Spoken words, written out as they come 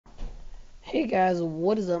Hey guys,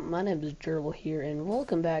 what is up? My name is Gerbil here, and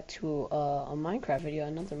welcome back to a Minecraft video,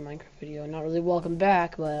 another Minecraft video. Not really welcome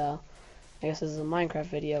back, but I guess this is a Minecraft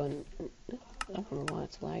video, and I don't know why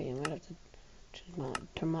it's lagging. I might have to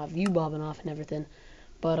turn my view bobbing off and everything.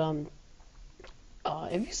 But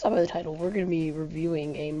if you saw by the title, we're gonna be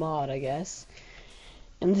reviewing a mod, I guess,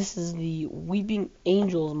 and this is the Weeping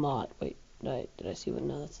Angels mod. Wait, did I see what?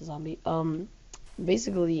 No, that's a zombie.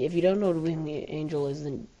 Basically, if you don't know what a Weeping Angel is,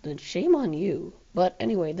 then shame on you. But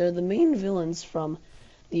anyway, they're the main villains from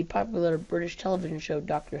the popular British television show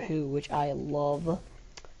Doctor Who, which I love.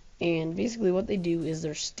 And basically what they do is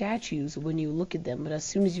they're statues when you look at them, but as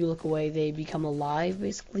soon as you look away, they become alive,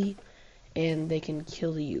 basically, and they can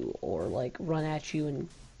kill you or, like, run at you and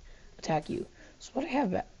attack you. So what I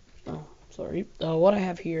have... what I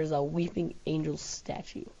have here is a Weeping Angel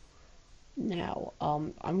statue. Now,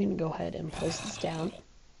 I'm gonna go ahead and place this down.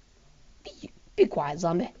 Be quiet,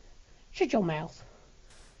 zombie. Shut your mouth.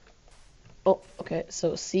 Oh, okay,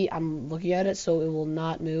 so see, I'm looking at it so it will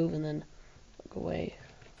not move, and then look away.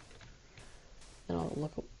 Then I'll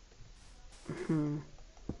look.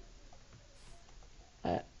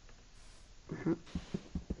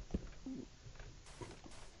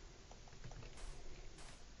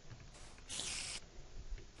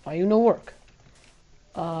 Why you no work?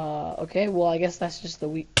 Okay, well, I guess that's just the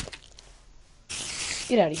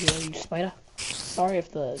Get out of here, you spider. Sorry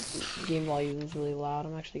if the game volume is really loud.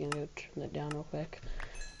 I'm actually gonna go turn that down real quick.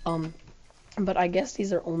 But I guess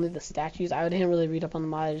these are only the statues. I didn't really read up on the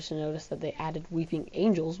mod. I just noticed that they added Weeping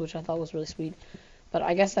Angels, which I thought was really sweet. But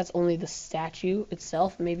I guess that's only the statue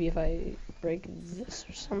itself. Maybe if I break this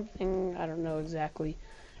or something, I don't know exactly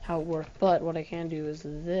how it works. But what I can do is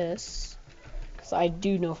this. Because I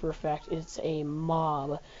do know for a fact it's a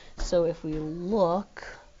mob. So if we look,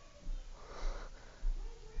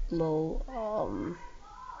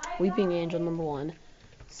 Weeping Angel number 1,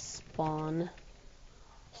 spawn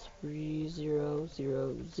 3000.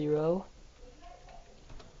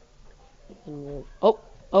 And we'll,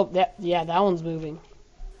 that one's moving.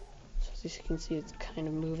 So as you can see, it's kind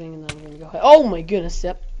of moving, and then I'm gonna go ahead. Oh my goodness!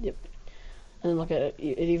 Yep. And then look at it.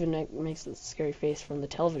 It even makes a scary face from the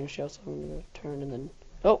television show. So I'm gonna turn and then.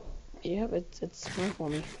 Oh, yep. It's fine for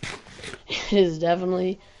me. It is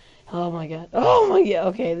definitely. Oh my god. Oh my god.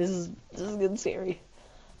 Okay, this is getting scary.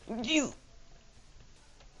 Jeez.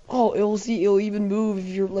 Oh, it'll even move if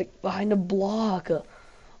you're like behind a block. Oh,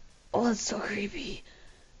 that's so creepy.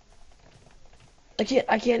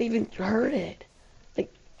 I can't even hurt it.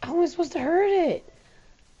 Like, how am I supposed to hurt it?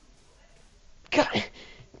 God.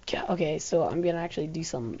 Okay, so I'm gonna actually do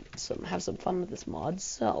have some fun with this mod.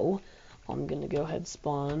 So I'm gonna go ahead and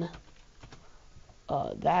spawn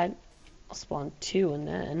that. I'll spawn 2 and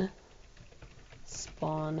then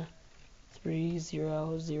spawn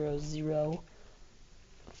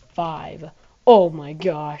 3005. Oh my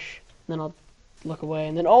gosh! And then I'll look away,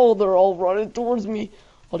 and then they're all running towards me.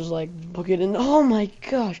 I'll just like book it in. Oh my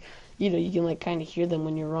gosh! You know, you can like kind of hear them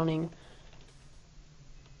when you're running.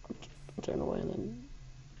 Turn away and then.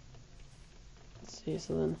 See,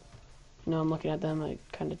 so then, I'm looking at them, I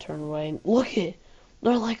kind of turn away, and look at it!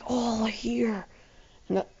 They're like all here!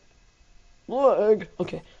 And that, look!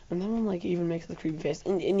 Okay, and that one like even makes the creepy face,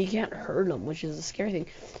 and you can't hurt them, which is a scary thing.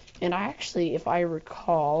 And I actually, if I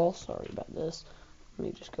recall, sorry about this, let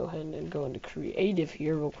me just go ahead and go into creative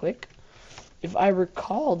here real quick. If I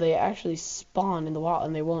recall, they actually spawn in the wild,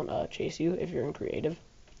 and they won't chase you if you're in creative.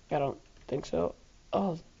 I don't think so.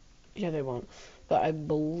 Oh, yeah, they won't. But I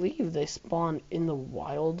believe they spawn in the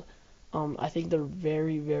wild. I think they're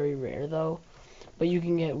very, very rare, though. But you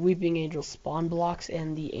can get Weeping Angel spawn blocks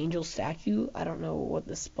and the angel statue. I don't know what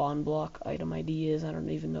the spawn block item ID is. I don't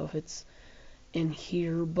even know if it's in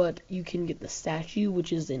here. But you can get the statue,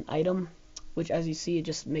 which is an item. Which, as you see, it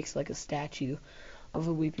just makes like a statue of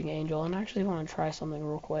a Weeping Angel. And I actually want to try something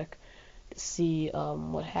real quick to see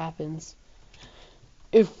what happens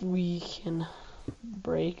if we can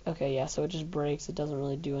break. Okay, yeah, so it just breaks. It doesn't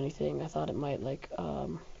really do anything. I thought it might like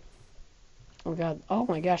oh god. Oh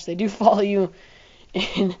my gosh, they do follow you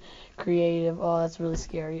in creative. Oh, that's really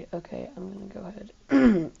scary. Okay, I'm gonna go ahead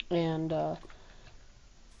and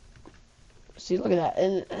see, look at that.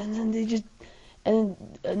 And then they just, and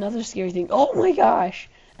another scary thing. Oh my gosh.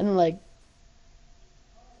 And then like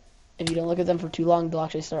if you don't look at them for too long, they'll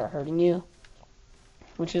actually start hurting you.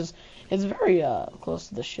 Which is, it's very close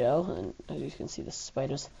to the show, and as you can see, the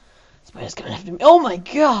spiders coming after me. Oh my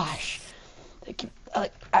gosh!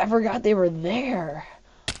 I forgot they were there.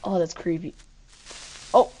 Oh, that's creepy.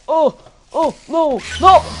 Oh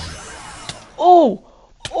no!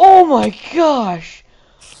 Oh my gosh!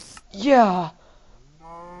 Yeah.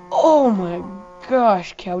 Oh my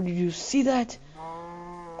gosh, Cow, did you see that?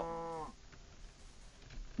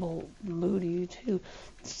 Well, moody too.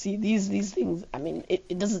 See, these things, I mean,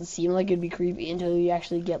 it doesn't seem like it'd be creepy until you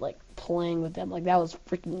actually get, like, playing with them. Like, that was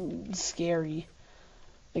freaking scary.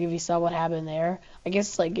 Like, if you saw what happened there. I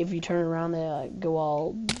guess, like, if you turn around, they, like, go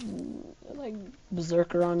all, like,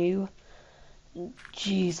 berserker on you.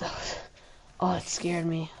 Jesus. Oh, it scared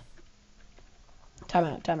me. Time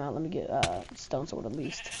out, time out. Let me get, stone sword at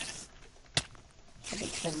least. I can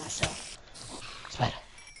defend myself. Spider,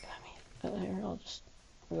 got me. Here, I'll just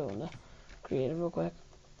go into creative real quick.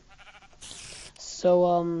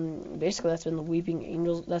 So, basically that's been the Weeping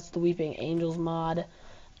Angels, that's the Weeping Angels mod.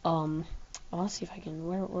 I want to see if I can,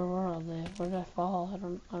 where are they? Where did I fall? I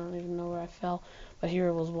don't even know where I fell. But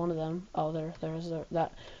here was one of them. Oh, there's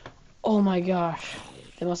that. Oh my gosh.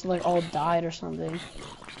 They must have, like, all died or something.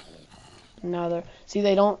 Now they're, see,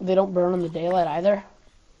 they don't burn in the daylight either.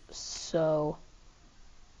 So,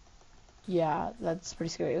 yeah, that's pretty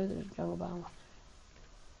scary. Ooh, there's a jungle biome.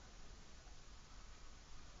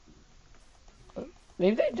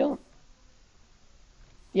 Maybe they don't.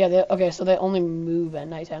 Yeah, okay, so they only move at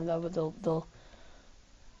nighttime though, but they'll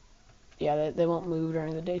yeah, they won't move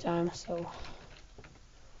during the daytime, so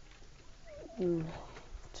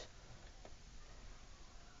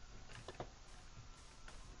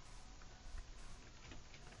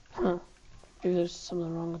huh. Maybe there's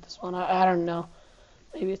something wrong with this one. I don't know.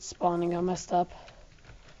 Maybe it's spawning got messed up.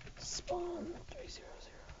 Spawn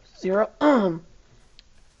 3000.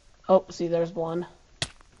 Oh, see, there's one.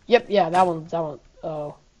 Yep, yeah, that one.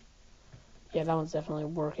 Oh, yeah, that one's definitely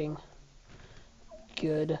working.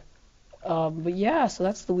 Good. But yeah, so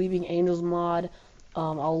that's the Weeping Angels mod.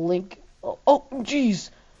 I'll link. Oh,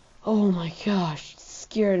 jeez. Oh my gosh, it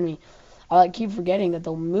scared me. I like keep forgetting that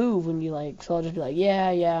they'll move when you like. So I'll just be like,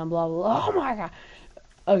 yeah, and blah blah blah. Oh my god.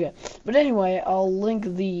 Okay, but anyway, I'll link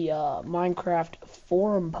the Minecraft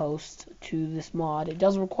forum post to this mod. It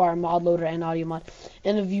does require mod loader and audio mod,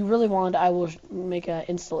 and if you really want, I will make an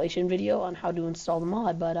installation video on how to install the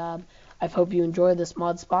mod. But I hope you enjoy this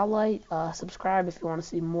mod spotlight. Subscribe if you want to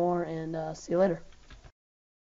see more, and see you later.